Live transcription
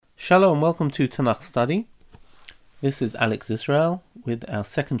Shalom, welcome to Tanakh Study. This is Alex Israel with our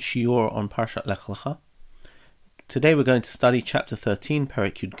second shiur on Parshat Lech Lecha. Today we're going to study chapter 13,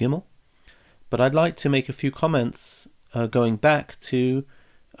 Perek Yud Gimel, but I'd like to make a few comments going back to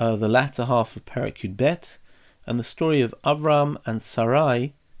the latter half of Perek Yud Bet and the story of Avram and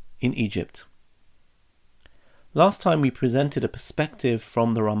Sarai in Egypt. Last time we presented a perspective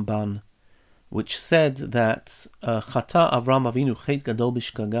from the Ramban, which said that Chata Avram Avinu Chet Gadol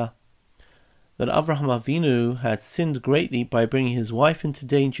Bishgaga, that Avraham Avinu had sinned greatly by bringing his wife into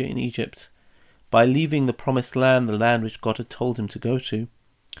danger in Egypt, by leaving the promised land, the land which God had told him to go to,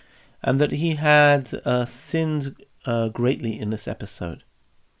 and that he had sinned greatly in this episode.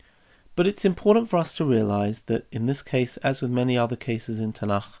 But it's important for us to realize that in this case, as with many other cases in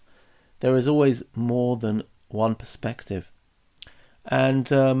Tanakh, there is always more than one perspective. And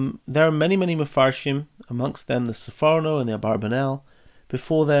there are many Mefarshim, amongst them the Seforno and the Abarbanel,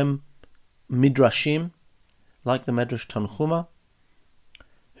 before them Midrashim, like the Medrash Tanchuma,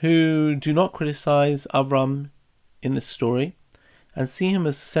 who do not criticize Avram in this story and see him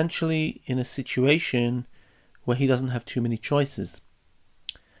essentially in a situation where he doesn't have too many choices.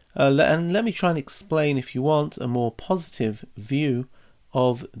 And let me try and explain, if you want, a more positive view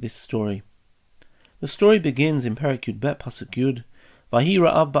of this story. The story begins in Perek Yud Bet, Pasuk Yud, Vahi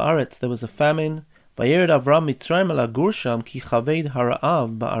ra'av ba'aretz, there was a famine, Vayered Avram Mitzrayim alagur sham ki chaved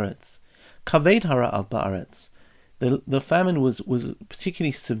hara'av ba'aretz. Kaved hara'av ba'aretz. The famine was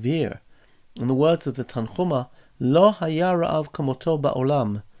particularly severe. In the words of the Tanchuma, Lo haya ra'av kamoto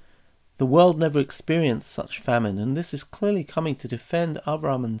ba'olam. The world never experienced such famine, and this is clearly coming to defend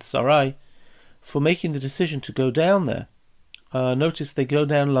Avram and Sarai for making the decision to go down there. Notice they go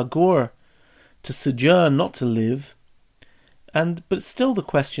down Lagur, to sojourn, not to live. But still the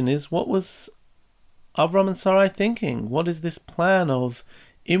question is, what was Avram and Sarai thinking? What is this plan of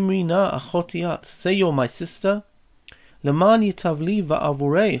Imri na achotiat, say you're my sister, Leman yitavli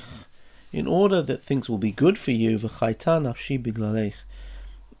va'avureich, in order that things will be good for you, v'chayta nafshi biglalech,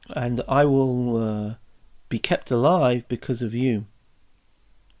 and I will be kept alive because of you.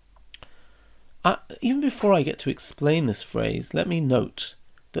 Even before I get to explain this phrase, let me note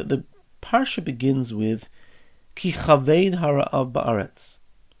that the parsha begins with Ki chaved hara'av ba'aretz.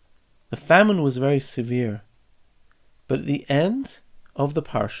 The famine was very severe, but at the end of the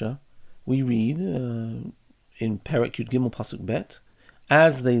parsha, we read in Perek Yud Gimel Pasuk Bet,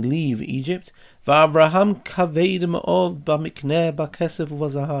 as they leave Egypt, V'Avraham kaved ma'od b'mikneh b'kesef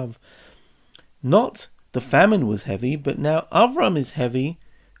u'v'zahav. Not the famine was heavy, but now Avram is heavy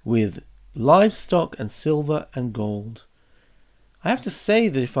with livestock and silver and gold. I have to say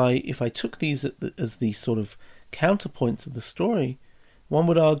that if I took these as the sort of counterpoints of the story, one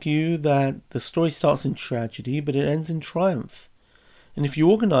would argue that the story starts in tragedy, but it ends in triumph. And if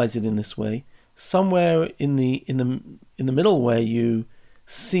you organize it in this way, somewhere in the middle where you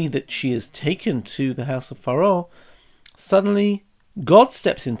see that she is taken to the house of Pharaoh, suddenly God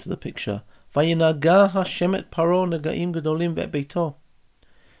steps into the picture. Vayinaga Hashem et Paro nagaim gedolim ve'et beito.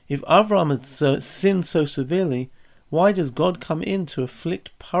 If Avram had sinned so severely, why does God come in to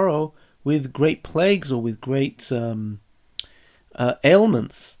afflict Paro with great plagues or with great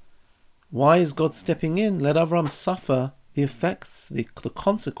ailments? Why is God stepping in? Let Avram suffer the effects, the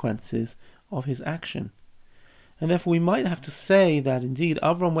consequences of his action. And therefore we might have to say that indeed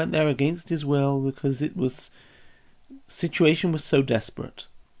Avram went there against his will because the situation was so desperate.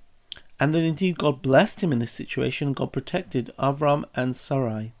 And that indeed God blessed him in this situation and God protected Avram and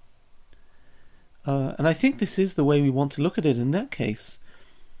Sarai. And I think this is the way we want to look at it in that case.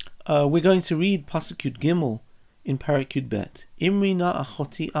 We're going to read Pasuk Yud Gimel in Perek Yud Bet. Imri na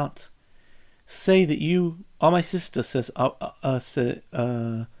achoti at. Say that you are my sister, says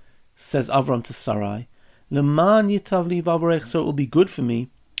Avram to Sarai. Leman yitavli v'avorech, so it will be good for me.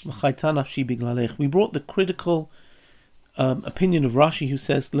 V'chayta nafshi biglalech. We brought the critical opinion of Rashi, who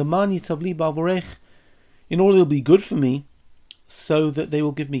says Leman yitavli v'avorech, in order it will be good for me, so that they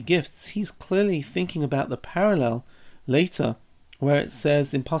will give me gifts. He's clearly thinking about the parallel later, where it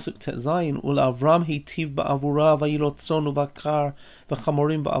says in Pasuk Tet Zayin, Ul Avram hitiv ba'avura va'ilot tzon u'vakar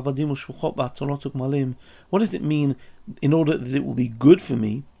v'chamorim va'avadim u'shvuchot v'atonot u'kmalim. What does it mean, in order that it will be good for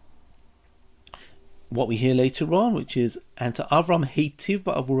me? What we hear later on, which is, and to Avram hitiv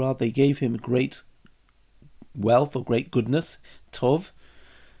ba'avura, they gave him great wealth or great goodness, tov,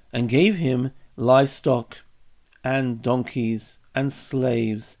 and gave him livestock and donkeys and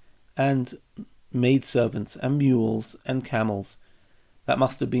slaves and maidservants and mules and camels. That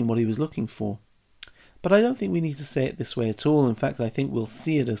must have been what he was looking for. But I don't think we need to say it this way at all. In fact, I think we'll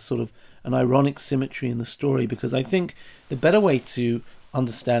see it as sort of an ironic symmetry in the story, because I think the better way to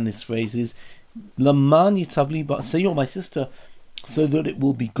understand this phrase is Laman yitavli ba, so you're my sister, so that it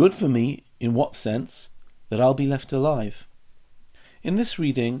will be good for me. In what sense? That I'll be left alive. In this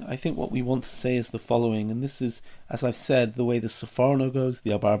reading, I think what we want to say is the following, and this is, as I've said, the way the Sforno goes,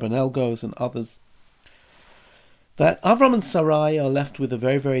 the Abarbanel goes, and others. That Avram and Sarai are left with a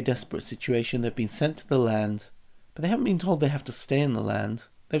very, very desperate situation. They've been sent to the land, but they haven't been told they have to stay in the land.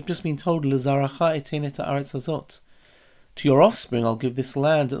 They've just been told, L'zaracha etein et haaretz hazot. To your offspring I'll give this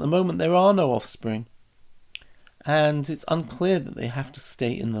land. At the moment there are no offspring. And it's unclear that they have to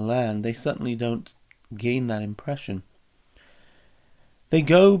stay in the land. They certainly don't gain that impression. They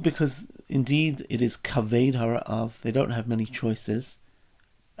go because indeed it is kaved hara'av. They don't have many choices.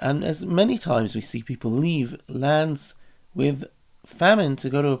 And as many times we see people leave lands with famine to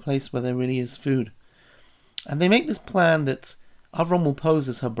go to a place where there really is food. And they make this plan that Avram will pose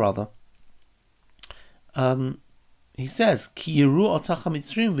as her brother. He says, Ki yiru otach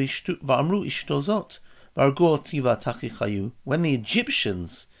hamitzrim v'amru ishto zot v'argu oti v'atachi chayu. When the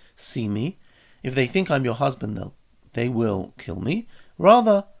Egyptians see me, if they think I'm your husband, they will kill me.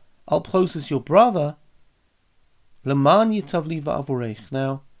 Rather, I'll pose as your brother. Leman yitavli v'avorech.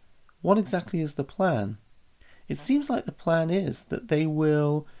 Now, what exactly is the plan? It seems like the plan is that they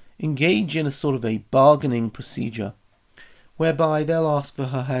will engage in a sort of a bargaining procedure, whereby they'll ask for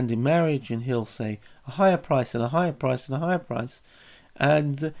her hand in marriage, and he'll say a higher price and a higher price and a higher price.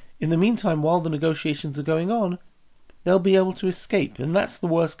 And in the meantime, while the negotiations are going on, they'll be able to escape, and that's the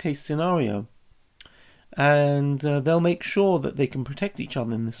worst case scenario. And they'll make sure that they can protect each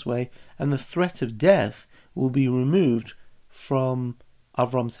other in this way, and the threat of death will be removed from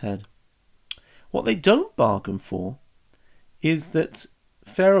Avram's head. What they don't bargain for is that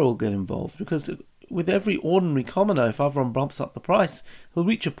Pharaoh will get involved, because with every ordinary commoner, if Avram bumps up the price, he'll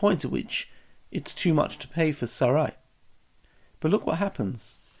reach a point at which it's too much to pay for Sarai. But look what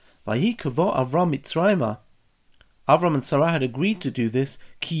happens. Vayi kavo Avram Mitzrayma. Avram and Sarai had agreed to do this.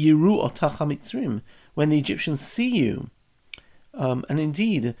 Ki yiru otach hamitzrim. When the Egyptians see you. And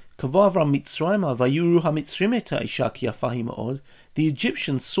indeed, kavo Avram Mitzrayma vayuru hamitzrim et ha'isha ki yafahi ma'od. The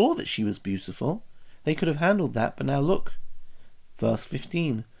Egyptians saw that she was beautiful. They could have handled that, but now look. Verse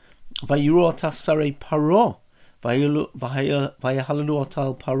 15. Vayiru otah sarei paro. Vayahalalu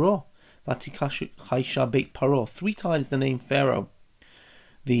otah paro. Vatikash haisha beit paro. 3 times the name Pharaoh.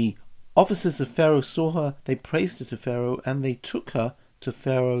 The officers of Pharaoh saw her, they praised her to Pharaoh, and they took her to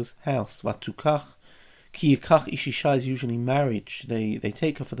Pharaoh's house. Vatukach. Ki yikach ishisha is usually marriage. They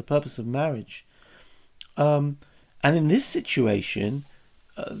take her for the purpose of marriage. And in this situation,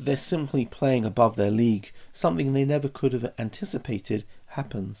 they're simply playing above their league. Something they never could have anticipated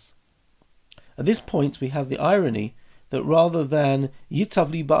happens. At this point, we have the irony that rather than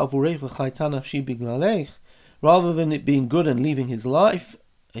yitavli ba'avurech v'chayta nafshi biglalech, rather than it being good and leaving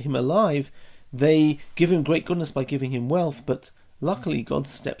him alive, they give him great goodness by giving him wealth. But luckily, God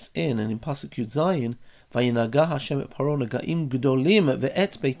steps in, and in Pasuk Yud Zayin, vayinaga Hashem et Paro nagaim gdolim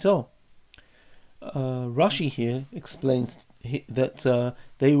ve'et beito. Rashi here explains that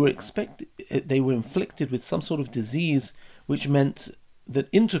they were inflicted with some sort of disease, which meant that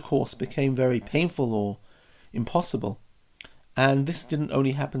intercourse became very painful or impossible. And this didn't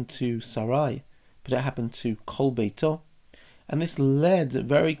only happen to Sarai, but it happened to Kol Beito. And this led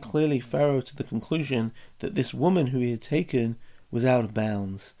very clearly Pharaoh to the conclusion that this woman who he had taken was out of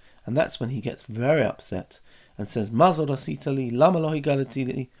bounds. And that's when he gets very upset and says, Mazod asita li, lama lo higadati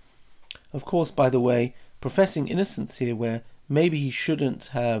li. Of course, by the way, professing innocence here, where maybe he shouldn't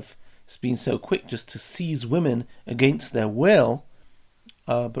have been so quick just to seize women against their will,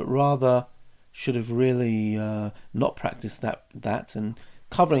 but rather should have really not practiced that, and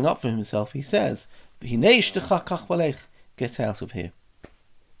covering up for himself, he says, get out of here.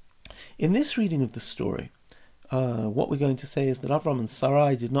 In this reading of the story, what we're going to say is that Avram and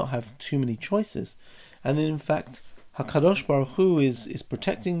Sarai did not have too many choices, and in fact, HaKadosh Baruch Hu is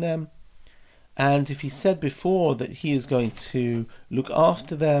protecting them. And if he said before that he is going to look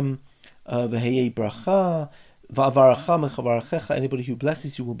after them, v'heyei bracha, v'avaracha mechavarachecha, anybody who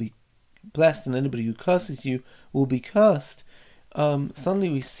blesses you will be blessed, and anybody who curses you will be cursed. Suddenly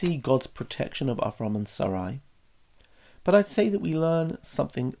we see God's protection of Avram and Sarai. But I'd say that we learn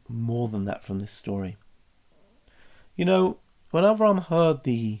something more than that from this story. You know, when Avram heard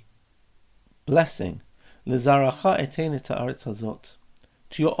the blessing, L'zaracha etein et haaretz hazot,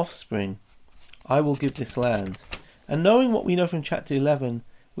 to your offspring I will give this land. And knowing what we know from chapter 11,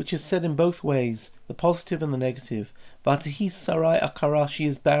 which is said in both ways, the positive and the negative, Vatahi Sarai akara, she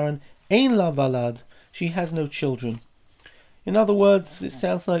is barren, ein la valad, she has no children. In other words, it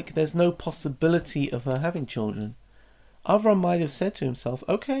sounds like there's no possibility of her having children. Avram might have said to himself,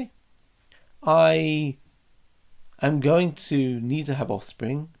 okay, I am going to need to have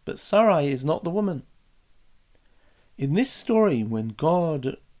offspring, but Sarai is not the woman. In this story, when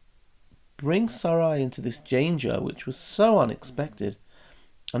God brings Sarai into this danger, which was so unexpected,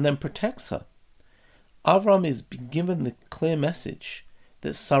 and then protects her, Avram is given the clear message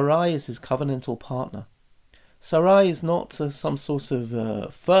that Sarai is his covenantal partner. Sarai is not some sort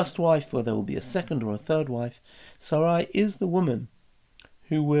of first wife where there will be a second or a third wife. Sarai is the woman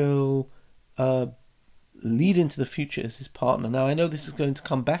who will lead into the future as his partner. Now, I know this is going to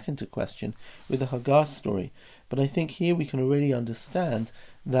come back into question with the Hagar story, but I think here we can already understand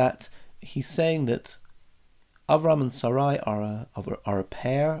that he's saying that Avram and Sarai are a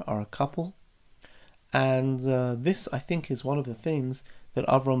pair, are a couple, and this, I think, is one of the things that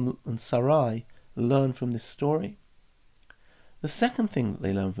Avram and Sarai learn from this story. The second thing that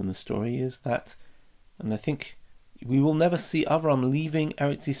they learn from the story is that, and I think we will never see Avram leaving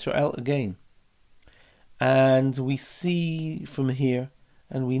Eretz Yisrael again. And we see from here,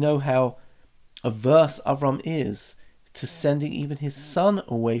 and we know how averse Avram is to sending even his son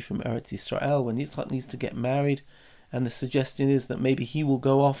away from Eretz Yisrael when Yitzchak needs to get married, and the suggestion is that maybe he will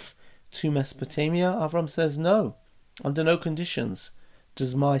go off to Mesopotamia. Avram says, no, under no conditions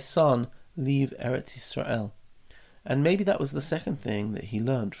does my son leave Eretz Yisrael. And maybe that was the second thing that he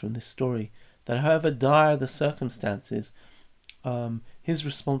learned from this story, that however dire the circumstances, his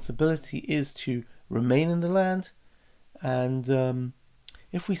responsibility is to remain in the land. And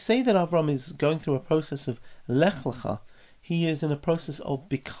if we say that Avram is going through a process of Lech Lecha, he is in a process of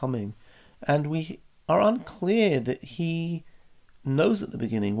becoming. And we are unclear that he knows at the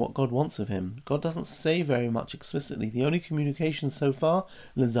beginning what God wants of him. God doesn't say very much explicitly. The only communication so far,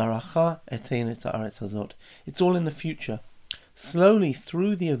 L'zaracha etein et haaretz hazot. It's all in the future. Slowly,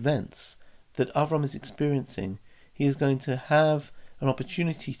 through the events that Avram is experiencing, he is going to have an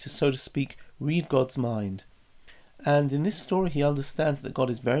opportunity to, so to speak, read God's mind. And in this story, he understands that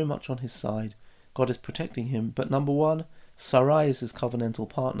God is very much on his side. God is protecting him. But number one, Sarai is his covenantal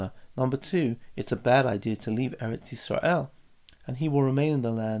partner. Number two, it's a bad idea to leave Eretz Yisrael, and he will remain in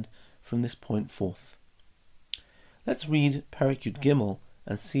the land from this point forth. Let's read Perek Yud Gimel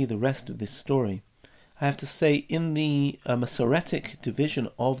and see the rest of this story. I have to say, in the Masoretic division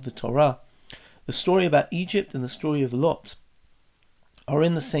of the Torah, the story about Egypt and the story of Lot are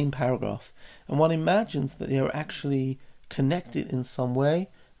in the same paragraph, and one imagines that they are actually connected in some way.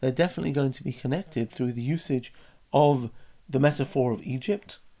 They're definitely going to be connected through the usage of the metaphor of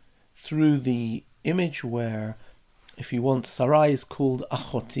Egypt, through the image where, if you want, Sarai is called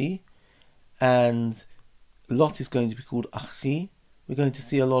Achoti, and Lot is going to be called Achi. We're going to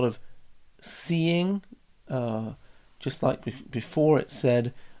see a lot of seeing, just like before it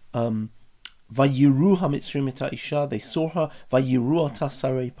said, Vayiru ha-Mitzrim et ha'isha, they saw her, Vayiru ata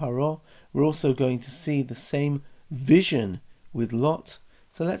sarei paro. We're also going to see the same vision with Lot.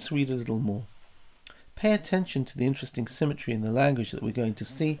 So let's read a little more. Pay attention to the interesting symmetry in the language that we're going to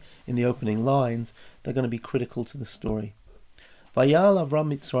see in the opening lines. They're going to be critical to the story. Vayal Avram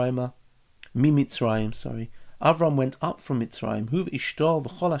Mitzrayim, Avram went up from Mitzrayim, Huv ishto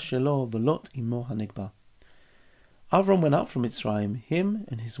v'chol ashelo v'lot imo hanegba. Avram went up from Mitzrayim, him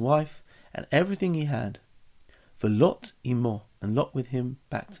and his wife, and everything he had. V'lot imo, and Lot with him,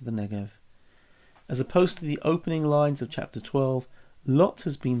 back to the Negev. As opposed to the opening lines of chapter 12, Lot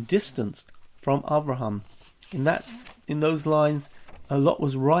has been distanced from Avraham. In those lines, Lot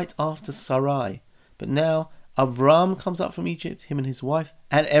was right after Sarai. But now, Avram comes up from Egypt, him and his wife,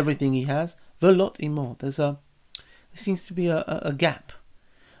 and everything he has. V'lot imo. There seems to be a gap.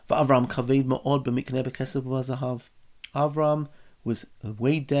 V'Avram kaved ma'od b'mikneh b'kesef v'zahav. Avram was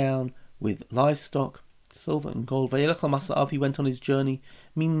weighed down with livestock, silver and gold. V'yelech l'masa'av, he went on his journey.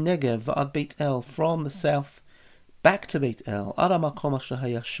 Min Negev v'ad Beit El, from the south back to Beit El, ad hamakom asher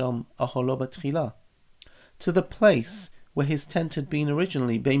haya sham aholo b'tchila, to the place where his tent had been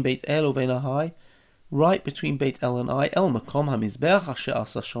originally, bein Beit El uvein Ahai, right between Beit El and Ai, el makom hamizbeach asher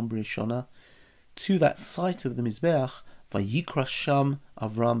asa sham b'rishona, to that site of the Mizbeach, vayikra sham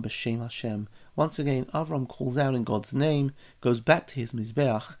Avram b'shem Hashem. Once again, Avram calls out in God's name, goes back to his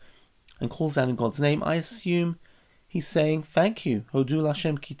Mizbeach, and calls out in God's name. I assume he's saying, thank you, Hodul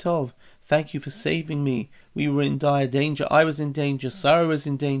Hashem Kitov, thank you for saving me. We were in dire danger, I was in danger, Sarah was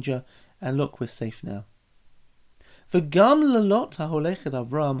in danger, and look, we're safe now. V'gam lelot ha'holechet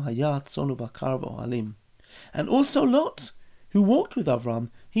Avram haya tzon u'bakar v'ohalim. And also Lot, who walked with Avram,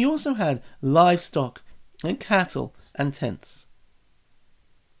 he also had livestock and cattle and tents.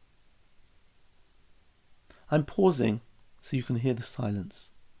 I'm pausing so you can hear the silence.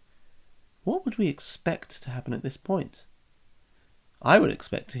 What would we expect to happen at this point? I would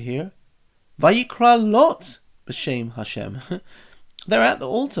expect to hear, Vayikra Lot b'Shem Hashem. They're at the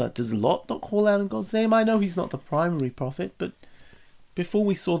altar. Does Lot not call out in God's name? I know he's not the primary prophet, but before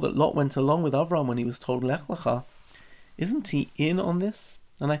we saw that Lot went along with Avram when he was told Lech Lecha, isn't he in on this?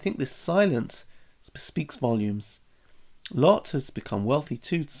 And I think this silence speaks volumes. Lot has become wealthy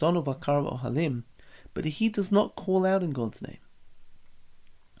too, son of Akar Ohalim, but he does not call out in God's name.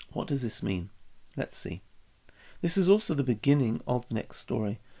 What does this mean? Let's see. This is also the beginning of the next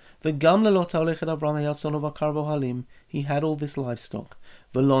story. V'gam lelot ha'olech et Avram hayat son of Akar Ohalim. He had all this livestock.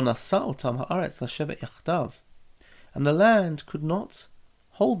 V'lo nasa otam ha'aretz lashevet yachdav. And the land could not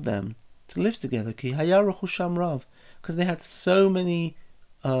hold them to live together. Ki haya rechusham rav, because they had so many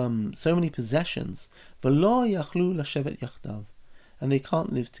possessions. V'lo yachlu lashevet yachdav, and they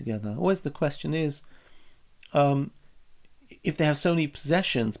can't live together. Always the question is, if they have so many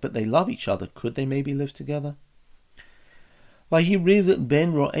possessions but they love each other, could they maybe live together? There was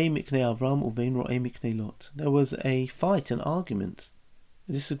a fight, an argument,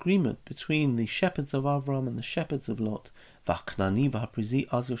 a disagreement between the shepherds of Avram and the shepherds of Lot. And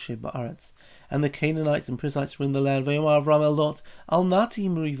the Canaanites and Perizzites were in the land. Let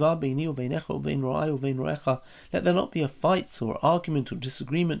there not be a fight or argument or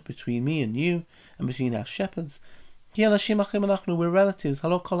disagreement between me and you and between our shepherds. We're relatives.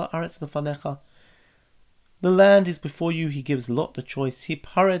 The land is before you. He gives Lot the choice.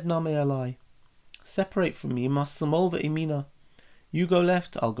 Separate from me. You go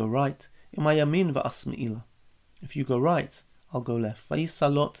left, I'll go right. If you go right, I'll go left.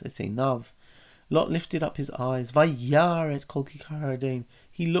 Lot lifted up his eyes.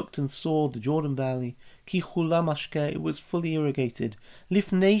 He looked and saw the Jordan Valley. It was fully irrigated.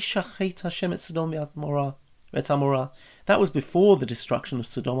 That was before the destruction of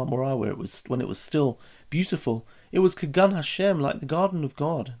Sodom and Gomorrah, when it was still beautiful. It was Kegan Hashem, like the garden of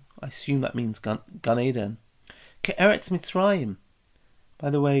God. I assume that means Gan Eden. Ke'eretz Mitzrayim. By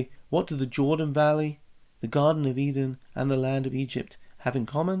the way, what do the Jordan Valley, the Garden of Eden, and the land of Egypt have in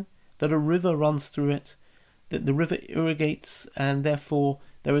common? That a river runs through it, that the river irrigates, and therefore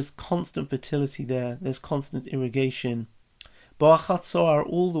there is constant fertility there, there's constant irrigation. Bo'achat Zohar,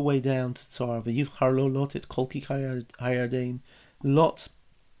 all the way down to Zohar. V'yivchar lo Lot et kol kikar hayarden. Lot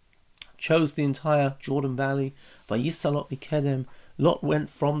chose the entire Jordan Valley. V'yisalot mikedem. Lot went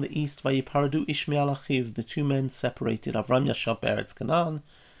from the east. V'yiparadu Ishmael achiv. The two men separated. Avram yashav be'eretz Canaan.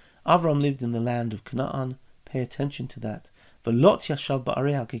 Avram lived in the land of Canaan. Pay attention to that. V'lot yashav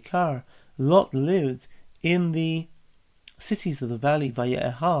ba'arei ha'kikar. Lot lived in the cities of the valley.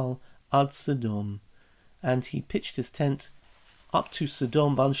 V'ye'ehal ad Sodom. And he pitched his tent up to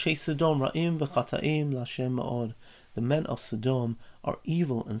Sodom. V'anshei Sodom ra'im v'chataim l'Hashem ma'od. The men of Sodom are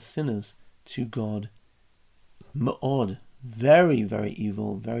evil and sinners to God. Ma'od. Very, very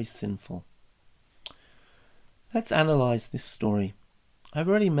evil, very sinful. Let's analyze this story. I've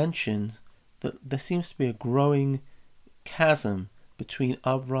already mentioned that there seems to be a growing chasm between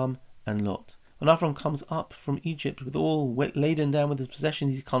Avram and Lot. When Avram comes up from Egypt with all laden down with his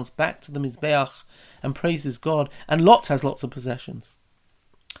possessions, he comes back to the Mizbeach and praises God, and Lot has lots of possessions.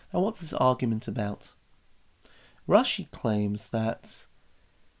 Now, what's this argument about? Rashi claims that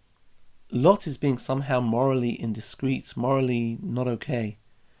Lot is being somehow morally indiscreet, morally not okay.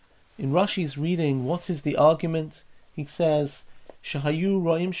 In Rashi's reading, what is the argument? He says, Shahayu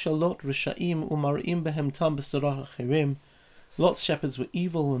ro'im shalot risha'im umar'im behem tam b'sorah achirim. Lot's shepherds were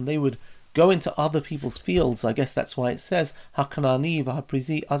evil and they would go into other people's fields. I guess that's why it says, HaKanani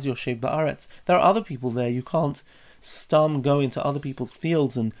v'haprizi az yoshev ba'aretz. There are other people there. You can't go into other people's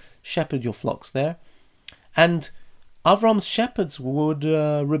fields and shepherd your flocks there. And Avram's shepherds would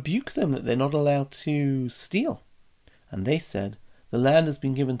rebuke them that they're not allowed to steal. And they said, the land has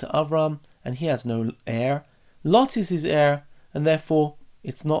been given to Avram and he has no heir. Lot is his heir, and therefore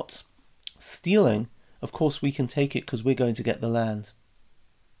it's not stealing. Of course we can take it because we're going to get the land.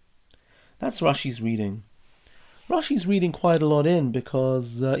 That's Rashi's reading. Rashi's reading quite a lot in,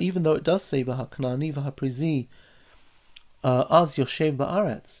 because even though it does say v'ha'knani v'ha'prizi az yoshev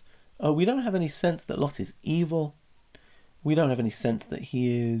ba'aretz, we don't have any sense that Lot is evil. We don't have any sense that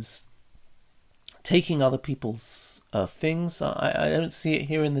he is taking other people's things. I don't see it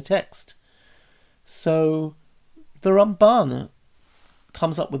here in the text. So the Ramban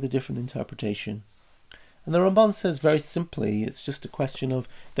comes up with a different interpretation. And the Ramban says very simply, it's just a question of,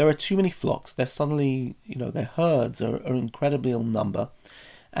 there are too many flocks, they're suddenly, their herds are incredibly in number.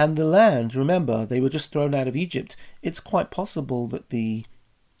 And the land, remember, they were just thrown out of Egypt. It's quite possible that the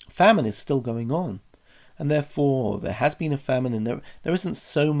famine is still going on. And therefore, there has been a famine and there isn't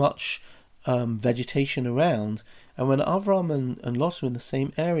so much vegetation around. And when Avram and Lot are in the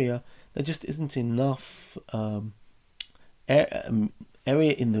same area, there just isn't enough area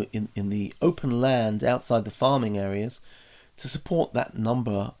in the open land outside the farming areas to support that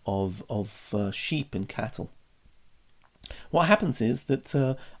number of sheep and cattle. What happens is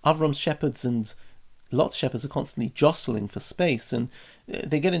that Avram's shepherds and Lot's shepherds are constantly jostling for space, and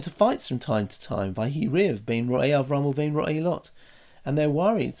they get into fights from time to time. Vayhi riv bein ro'ei Avram uvein ro'ei Lot, and they're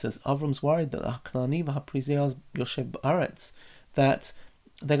worried. Says Avram's worried that Haknani v'Haprizei Yoshev Ba'aretz, that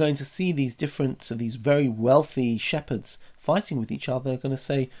they're going to see these very wealthy shepherds fighting with each other. They're going to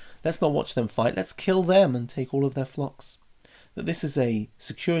say, let's not watch them fight, let's kill them and take all of their flocks. That this is a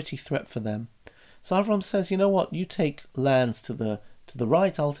security threat for them. So Avram says, you know what, you take lands to the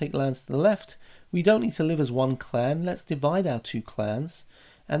right, I'll take lands to the left. We don't need to live as one clan, let's divide our two clans,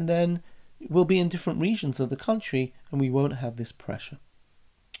 and then we'll be in different regions of the country and we won't have this pressure.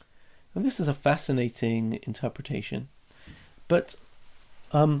 And this is a fascinating interpretation. But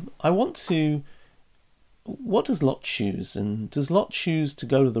I want to... What does Lot choose? And does Lot choose to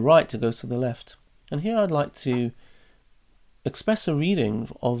go to the right, to go to the left? And here I'd like to express a reading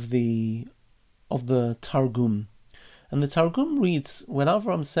of the Targum. And the Targum reads, when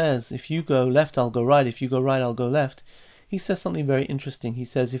Avram says, if you go left, I'll go right, if you go right, I'll go left, he says something very interesting. He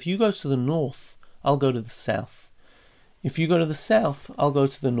says, if you go to the north, I'll go to the south. If you go to the south, I'll go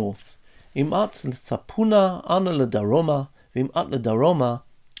to the north. Im'at l'tzapuna, ana l'daroma, v'im'at l'daroma,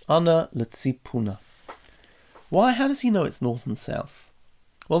 ana l'tzipuna. Why? How does he know it's north and south?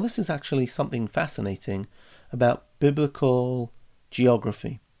 Well, this is actually something fascinating about biblical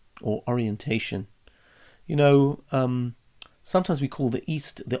geography or orientation. You know, sometimes we call the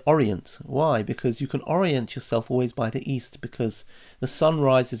East the Orient. Why? Because you can orient yourself always by the East, because the sun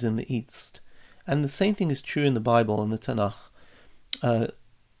rises in the East. And the same thing is true in the Bible and the Tanakh.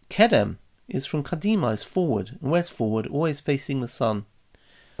 Kedem is from Kadima, is forward. And where's forward? Always facing the sun.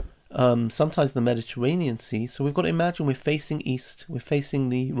 Sometimes the Mediterranean Sea, so we've got to imagine we're facing east, we're facing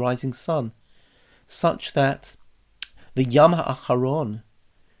the rising sun, such that the Yam HaAcharon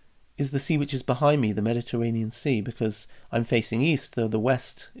is the sea which is behind me, the Mediterranean Sea, because I'm facing east, the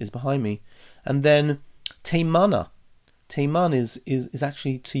west is behind me. And then Teimana, Teiman is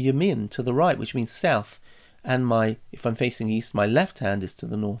actually to Yamin, to the right, which means south, and if I'm facing east, my left hand is to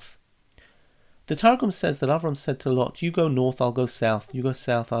the north. The Targum says that Avram said to Lot, you go north, I'll go south, you go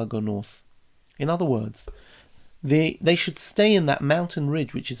south, I'll go north. In other words, they should stay in that mountain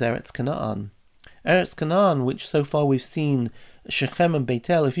ridge which is Eretz Canaan. Eretz Canaan, which so far we've seen Shechem and Beit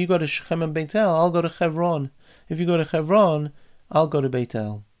El. If you go to Shechem and Beit El, I'll go to Hebron. If you go to Hebron, I'll go to Beit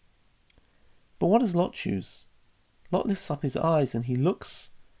El. But what does Lot choose? Lot lifts up his eyes and he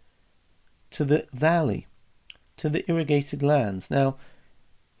looks to the valley, to the irrigated lands. Now,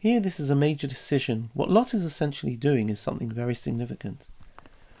 here this is a major decision. What Lot is essentially doing is something very significant.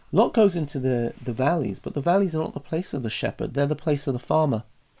 Lot goes into the valleys, but the valleys are not the place of the shepherd, they're the place of the farmer.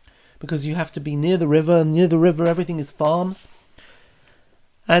 Because you have to be near the river, and near the river everything is farms.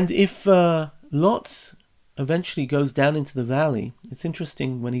 And if Lot eventually goes down into the valley, it's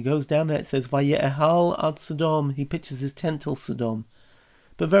interesting, when he goes down there it says, Vaye'ehal ad Sodom, he pitches his tent till Sodom.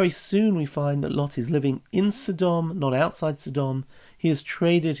 But very soon we find that Lot is living in Sodom, not outside Sodom. He has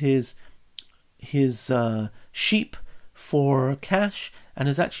traded his sheep for cash and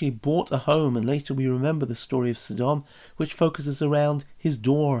has actually bought a home. And later we remember the story of Sodom, which focuses around his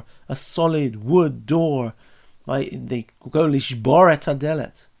door, a solid wood door. They go lishbor et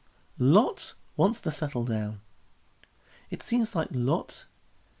hadelet. Lot wants to settle down. It seems like Lot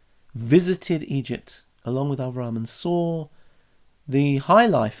visited Egypt along with Avram and saw the high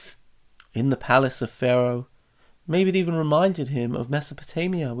life in the palace of Pharaoh. Maybe it even reminded him of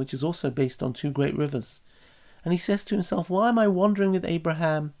Mesopotamia, which is also based on two great rivers. And he says to himself, why am I wandering with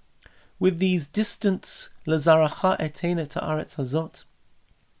Abraham, with these distant Lazaracha etene ta'aretz hazot?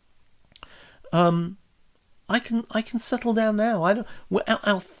 I can settle down now.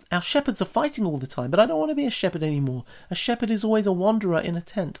 Our shepherds are fighting all the time, but I don't want to be a shepherd anymore. A shepherd is always a wanderer in a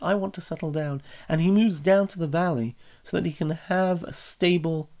tent. I want to settle down. And he moves down to the valley so that he can have a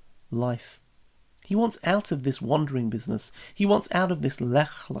stable life. He wants out of this wandering business. He wants out of this lech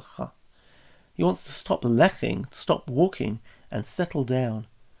lecha. He wants to stop leching, stop walking, and settle down.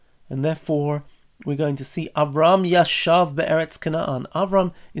 And therefore, we're going to see Avram Yashav be'Eretz Canaan.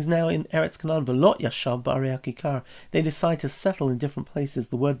 Avram is now in Eretz Canaan. V'lot Yashav ba'arei hakikar. They decide to settle in different places.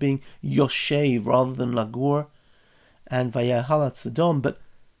 The word being Yoshev rather than Lagur. And Vayehalat Sodom. But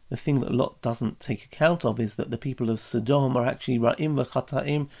the thing that Lot doesn't take account of is that the people of Sodom are actually Ra'im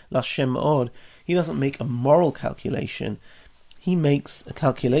v'Chata'im Lashem Od. He doesn't make a moral calculation. He makes a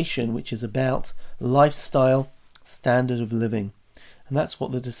calculation which is about lifestyle standard of living. And that's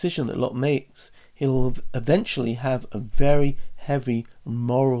what the decision that Lot makes. He'll eventually have a very heavy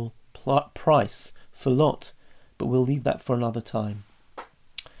moral price for Lot, but we'll leave that for another time.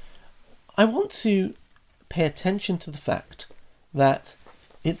 I want to pay attention to the fact that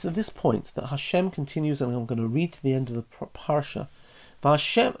it's at this point that Hashem continues, and I'm going to read to the end of the parsha,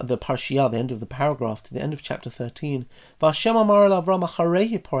 the parshiyah, the end of the paragraph, to the end of chapter 13. V'Hashem amar el Avram acharei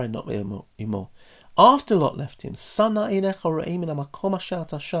hiparei Lot imo. After Lot left him, Sana einecha ra'ei min hamakom asher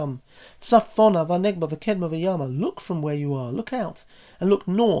ata sham, tzafona v'negba v'kedma v'yama. Look from where you are, look out, and look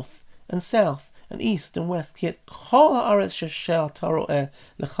north and south and east and west. Yet kol haaretz she'ata ro'eh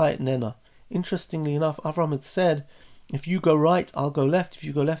lecha etnena. Interestingly enough, Avram had said, if you go right, I'll go left. If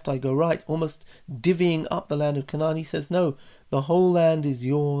you go left, I go right. Almost divvying up the land of Canaan. He says, no, the whole land is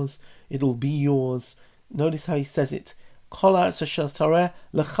yours. It'll be yours. Notice how he says it. I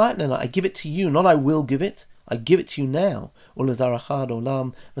give it to you, not I will give it. I give it to you now. Your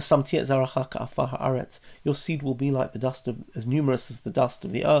seed will be like the dust of, as numerous as the dust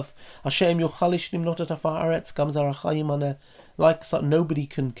of the earth. Like so, nobody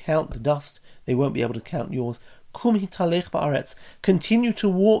can count the dust. They won't be able to count yours. Continue to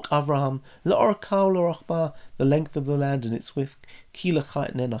walk, Avraham, the length of the land and its width,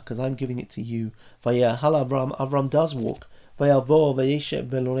 because I'm giving it to you. Avram does walk,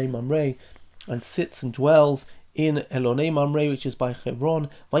 and sits and dwells in Elonei Mamre, which is by Hebron,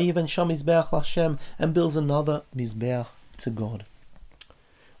 and builds another Mizbeach to God.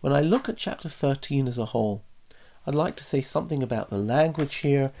 When I look at chapter 13 as a whole, I'd like to say something about the language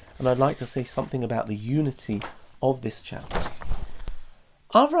here, and I'd like to say something about the unity of this chapter.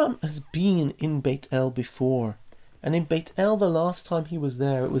 Avram has been in Beit El before, and in Beit El the last time he was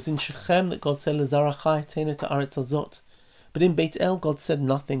there, it was in Shechem that God said, L'zaracha etene ha'aretz hazot. But in Beit El, God said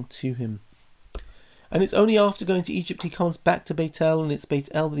nothing to him. And it's only after going to Egypt he comes back to Beit El, and it's Beit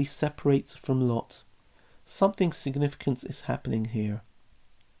El that he separates from Lot. Something significant is happening here.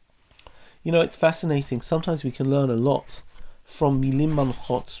 You know, it's fascinating. Sometimes we can learn a lot from milim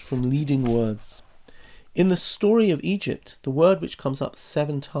manchot, from leading words. In the story of Egypt, the word which comes up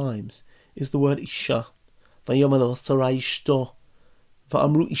 7 times is the word Isha. Vayomer Sarai Ishto,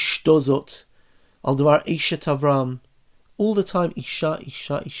 Va'amru Ishto Zot, Al Devar Eshet Avram. All the time, Isha,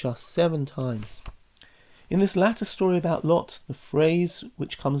 Isha, Isha, 7 times. In this latter story about Lot, the phrase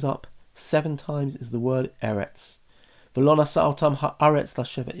which comes up 7 times is the word Eretz. V'lo nasa otam ha'aretz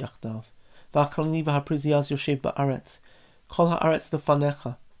lashevet yachdav. V'akalani v'hapriziaz yoshev ba'aretz. Kol ha'aretz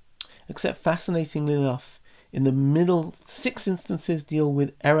lefanecha. Except, fascinatingly enough, in the middle 6 instances deal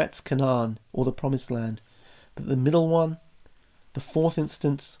with Eretz Canaan, or the Promised Land. But the middle one, the 4th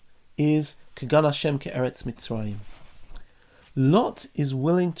instance, is Kagan Hashem ke'eretz Mitzrayim. Lot is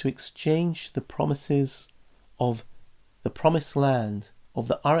willing to exchange the promises of the Promised Land, of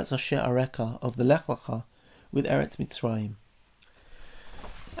the Aretz Asher Areka, of the Lech Lecha, with Eretz Mitzrayim.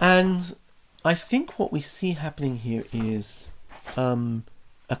 And I think what we see happening here is a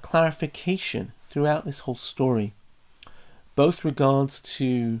clarification throughout this whole story, both regards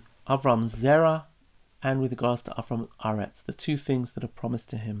to Avram's Zerah and with regards to Avram Aretz, the 2 things that are promised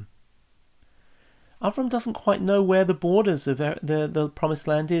to him. Avram doesn't quite know where the borders of the Promised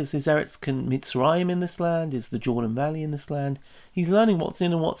Land is. Is Eretz Mitzrayim in this land? Is the Jordan Valley in this land? He's learning what's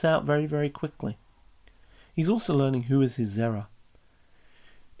in and what's out very, very quickly. He's also learning who is his Zerah.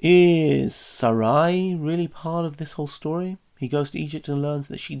 Is Sarai really part of this whole story? He goes to Egypt and learns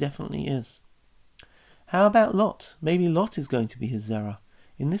that she definitely is. How about Lot? Maybe Lot is going to be his Zerah.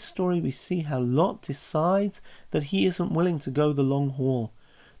 In this story we see how Lot decides that he isn't willing to go the long haul.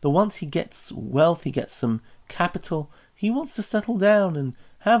 That once he gets wealth, he gets some capital, he wants to settle down and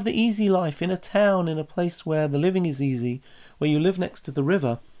have the easy life in a town, in a place where the living is easy, where you live next to the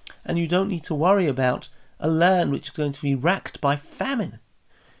river, and you don't need to worry about a land which is going to be racked by famine,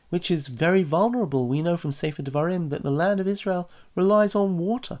 which is very vulnerable. We know from Sefer Devarim that the land of Israel relies on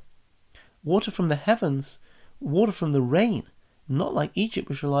water. Water from the heavens, water from the rain, not like Egypt,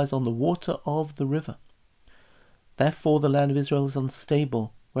 which relies on the water of the river. Therefore the land of Israel is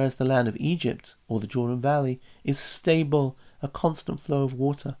unstable, whereas the land of Egypt, or the Jordan Valley, is stable, a constant flow of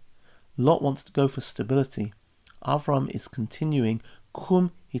water. Lot wants to go for stability. Avram is continuing,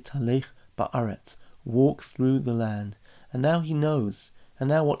 Kum hitalech ba'aretz, walk through the land. And now he knows. And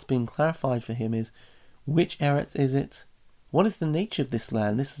now what's being clarified for him is, which Eretz is it? What is the nature of this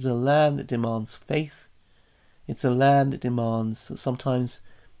land? This is a land that demands faith. It's a land that demands, sometimes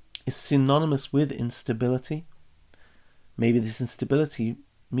is synonymous with instability. Maybe this instability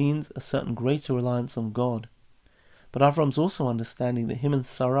means a certain greater reliance on God. But Avram's also understanding that him and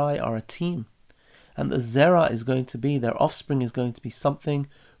Sarai are a team. And the Zerah is going to be, their offspring is going to be something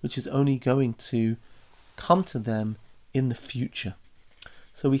which is only going to come to them in the future.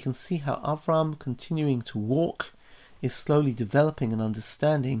 So we can see how Avram, continuing to walk, is slowly developing and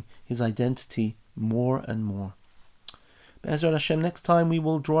understanding his identity more and more. Be'ezrat Hashem, next time we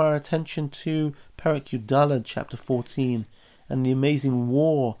will draw our attention to Perek Yud Daled, chapter 14, and the amazing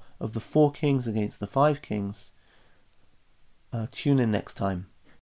war of the 4 kings against the 5 kings. Tune in next time.